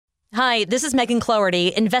Hi, this is Megan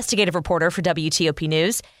Cloherty, investigative reporter for WTOP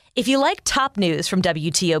News. If you like top news from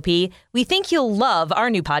WTOP, we think you'll love our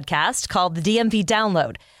new podcast called The DMV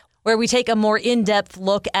Download, where we take a more in-depth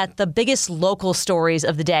look at the biggest local stories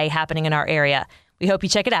of the day happening in our area. We hope you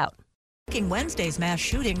check it out. Wednesday's mass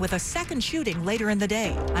shooting with a second shooting later in the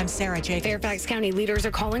day. I'm Sarah J. Fairfax County leaders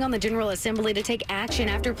are calling on the General Assembly to take action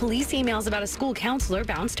after police emails about a school counselor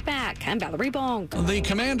bounced back. I'm Valerie Bonk. The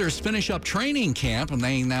Commanders finish up training camp, and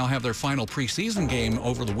they now have their final preseason game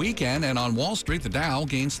over the weekend. And on Wall Street, the Dow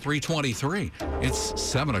gains 323. It's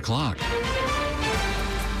 7 o'clock.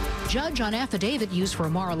 Judge on affidavit used for a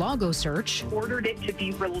Mar-a-Lago search. Ordered it to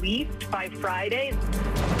be released by Friday.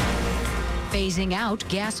 Phasing out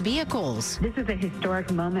gas vehicles. This is a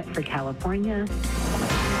historic moment for California.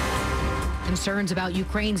 Concerns about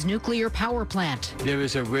Ukraine's nuclear power plant. There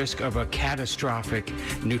is a risk of a catastrophic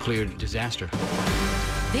nuclear disaster.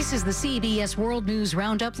 This is the CBS World News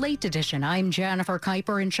Roundup Late Edition. I'm Jennifer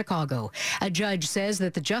Kuiper in Chicago. A judge says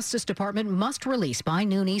that the Justice Department must release by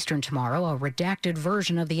noon Eastern tomorrow a redacted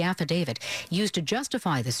version of the affidavit used to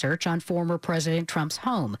justify the search on former President Trump's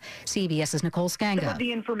home. CBS's Nicole Skanga. Some of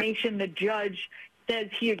the information the judge says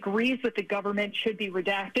he agrees with the government should be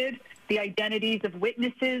redacted. The identities of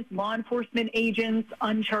witnesses, law enforcement agents,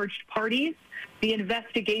 uncharged parties, the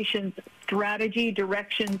investigation's strategy,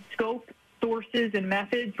 direction, scope, sources and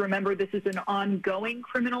methods. Remember, this is an ongoing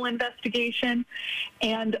criminal investigation.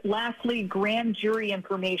 And lastly, grand jury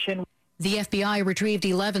information. The FBI retrieved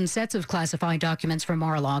 11 sets of classified documents from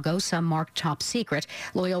Mar-a-Lago, some marked top secret.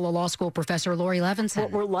 Loyola Law School professor Lori Levinson.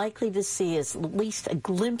 What we're likely to see is at least a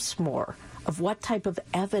glimpse more of what type of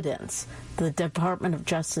evidence the Department of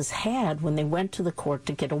Justice had when they went to the court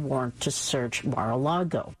to get a warrant to search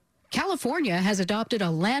Mar-a-Lago. California has adopted a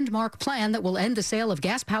landmark plan that will end the sale of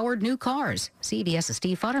gas-powered new cars. CBS's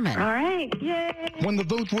Steve Futterman. All right, yay! When the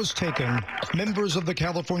vote was taken, members of the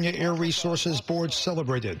California Air Resources Board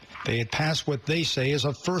celebrated. They had passed what they say is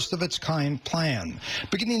a first-of-its-kind plan.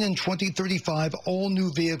 Beginning in 2035, all new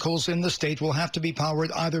vehicles in the state will have to be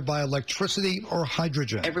powered either by electricity or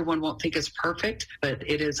hydrogen. Everyone won't think it's perfect, but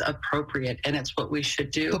it is appropriate, and it's what we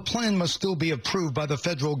should do. The plan must still be approved by the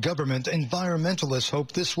federal government. Environmentalists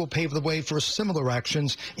hope this will pave the way for similar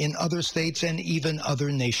actions in other states and even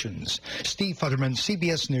other nations. Steve Futterman,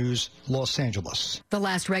 CBS News, Los Angeles. The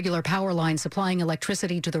last regular power line supplying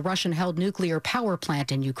electricity to the Russian-held nuclear power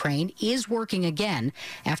plant in Ukraine is working again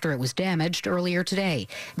after it was damaged earlier today.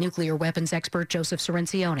 Nuclear weapons expert Joseph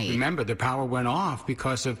Cirincione. Remember, the power went off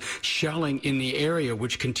because of shelling in the area,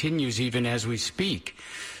 which continues even as we speak.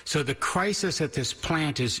 So the crisis at this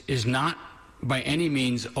plant is not by any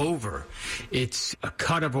means over. It's a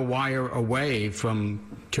cut of a wire away from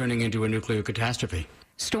turning into a nuclear catastrophe.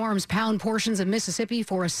 Storms pound portions of Mississippi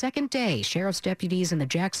for a second day. Sheriff's deputies in the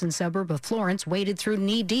Jackson suburb of Florence waded through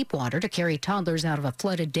knee-deep water to carry toddlers out of a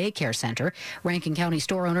flooded daycare center. Rankin County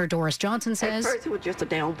store owner Doris Johnson says, at first it was just a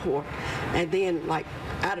downpour, and then like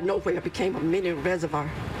out of nowhere it became a mini reservoir.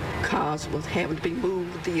 Cars was having to be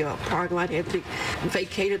moved. The parking lot had to be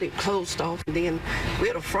vacated and closed off. And then we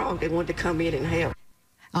had a frog that wanted to come in and help.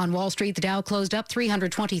 On Wall Street, the Dow closed up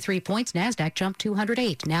 323 points. NASDAQ jumped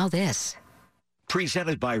 208. Now this.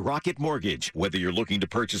 Presented by Rocket Mortgage. Whether you're looking to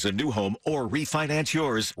purchase a new home or refinance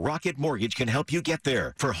yours, Rocket Mortgage can help you get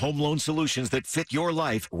there. For home loan solutions that fit your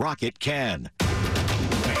life, Rocket can.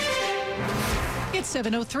 It's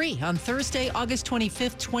 7:03 on Thursday, August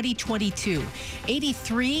 25th, 2022.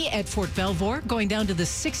 83 at Fort Belvoir, going down to the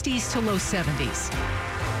 60s to low 70s.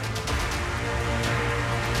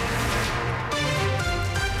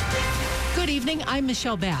 Good evening, I'm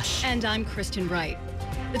Michelle Bash. And I'm Kristen Wright.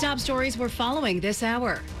 The top stories we're following this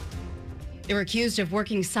hour. They were accused of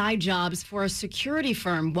working side jobs for a security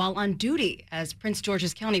firm while on duty as Prince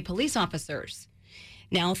George's County police officers.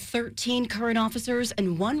 Now 13 current officers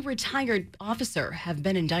and 1 retired officer have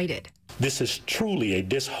been indicted. This is truly a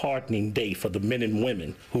disheartening day for the men and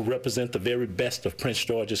women who represent the very best of Prince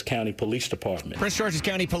George's County Police Department. Prince George's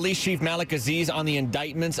County Police Chief Malik Aziz on the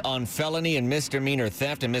indictments on felony and misdemeanor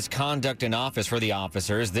theft and misconduct in office for the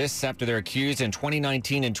officers. This after they're accused in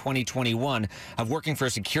 2019 and 2021 of working for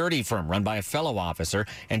a security firm run by a fellow officer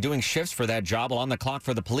and doing shifts for that job while on the clock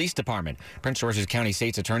for the police department. Prince George's County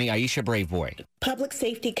State's Attorney Aisha Braveboy. Public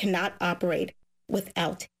safety cannot operate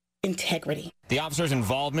without integrity. The officer's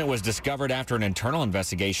involvement was discovered after an internal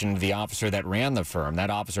investigation into the officer that ran the firm. That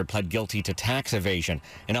officer pled guilty to tax evasion.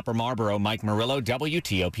 In Upper Marlboro, Mike Murillo,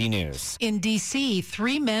 WTOP News. In D.C.,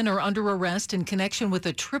 3 men are under arrest in connection with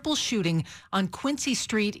a triple shooting on Quincy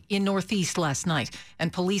Street in Northeast last night.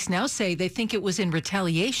 And police now say they think it was in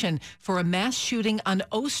retaliation for a mass shooting on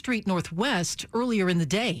O Street Northwest earlier in the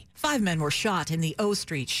day. 5 men were shot in the O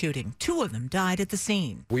Street shooting. 2 of them died at the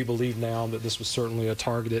scene. We believe now that this was certainly a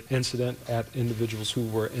targeted incident at individuals who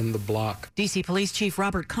were in the block. D.C. Police Chief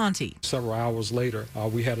Robert Conti. Several hours later,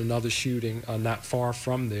 we had another shooting not far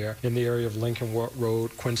from there in the area of Lincoln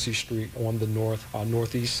Road, Quincy Street on the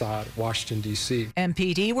northeast side, Washington, D.C.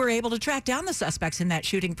 MPD were able to track down the suspects in that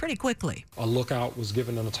shooting pretty quickly. A lookout was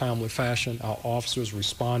given in a timely fashion. Our officers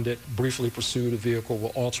responded, briefly pursued a vehicle.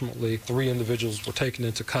 Well, ultimately, 3 individuals were taken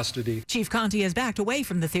into custody. Chief Conti has backed away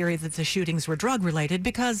from the theory that the shootings were drug-related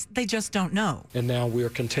because they just don't know. And now we are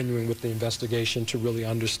continuing with the investigation to really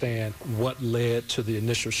understand what led to the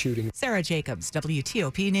initial shooting. Sarah Jacobs,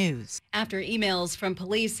 WTOP News. After emails from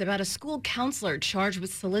police about a school counselor charged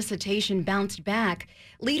with solicitation bounced back,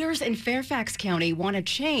 leaders in Fairfax County want a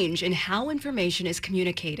change in how information is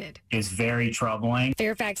communicated. It's very troubling.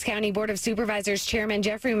 Fairfax County Board of Supervisors Chairman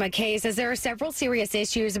Jeffrey McKay says there are several serious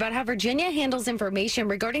issues about how Virginia handles information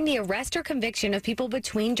regarding the arrest or conviction of people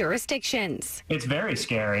between jurisdictions. It's very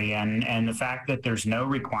scary, and the fact that there's no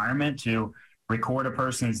requirement to record a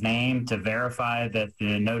person's name to verify that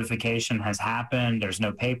the notification has happened. There's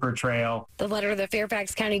no paper trail. The letter to the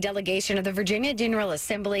Fairfax County delegation of the Virginia General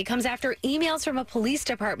Assembly comes after emails from a police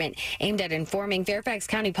department aimed at informing Fairfax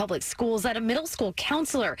County Public Schools that a middle school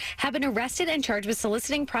counselor had been arrested and charged with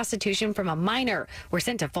soliciting prostitution from a minor were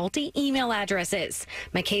sent to faulty email addresses.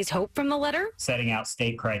 McKay's hope from the letter? Setting out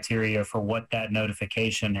state criteria for what that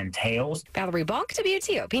notification entails. Valerie Bonk,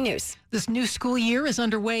 WTOP News. This new school year is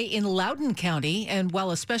underway in Loudoun County, and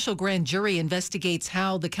while a special grand jury investigates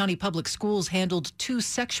how the county public schools handled 2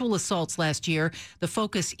 sexual assaults last year, the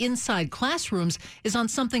focus inside classrooms is on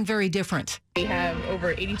something very different. We have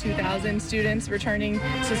over 82,000 students returning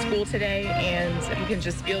to school today, and you can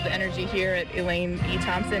just feel the energy here at Elaine E.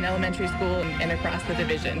 Thompson Elementary School and across the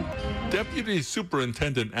division. Deputy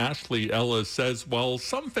Superintendent Ashley Ellis says while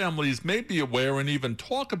some families may be aware and even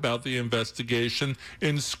talk about the investigation,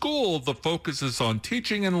 in school the focus is on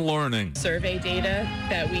teaching and learning. Survey data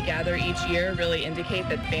that we gather each year really indicate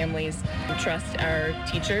that families trust our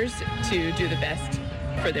teachers to do the best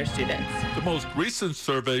for their students. The most recent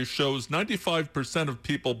survey shows 95% of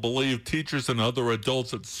people believe teachers and other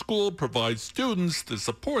adults at school provide students the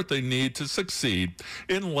support they need to succeed.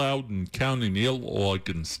 In Loudoun County, Neil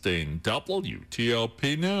Augenstein,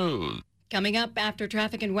 WTOP News. Coming up after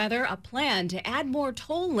traffic and weather, a plan to add more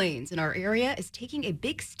toll lanes in our area is taking a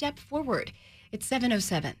big step forward. It's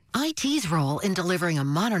 7:07. IT's role in delivering a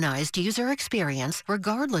modernized user experience,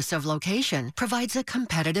 regardless of location, provides a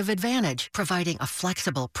competitive advantage. Providing a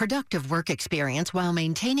flexible, productive work experience while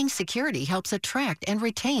maintaining security helps attract and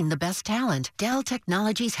retain the best talent. Dell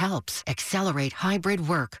Technologies helps accelerate hybrid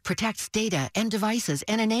work, protects data and devices,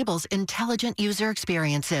 and enables intelligent user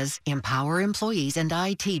experiences. Empower employees and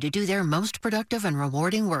IT to do their most productive and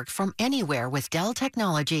rewarding work from anywhere with Dell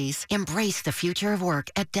Technologies. Embrace the future of work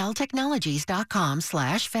at DellTechnologies.com/federal.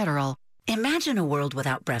 Imagine a world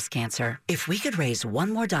without breast cancer. If we could raise $1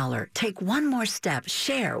 more, take one more step,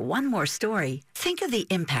 share one more story, think of the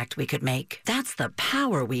impact we could make. That's the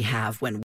power we have when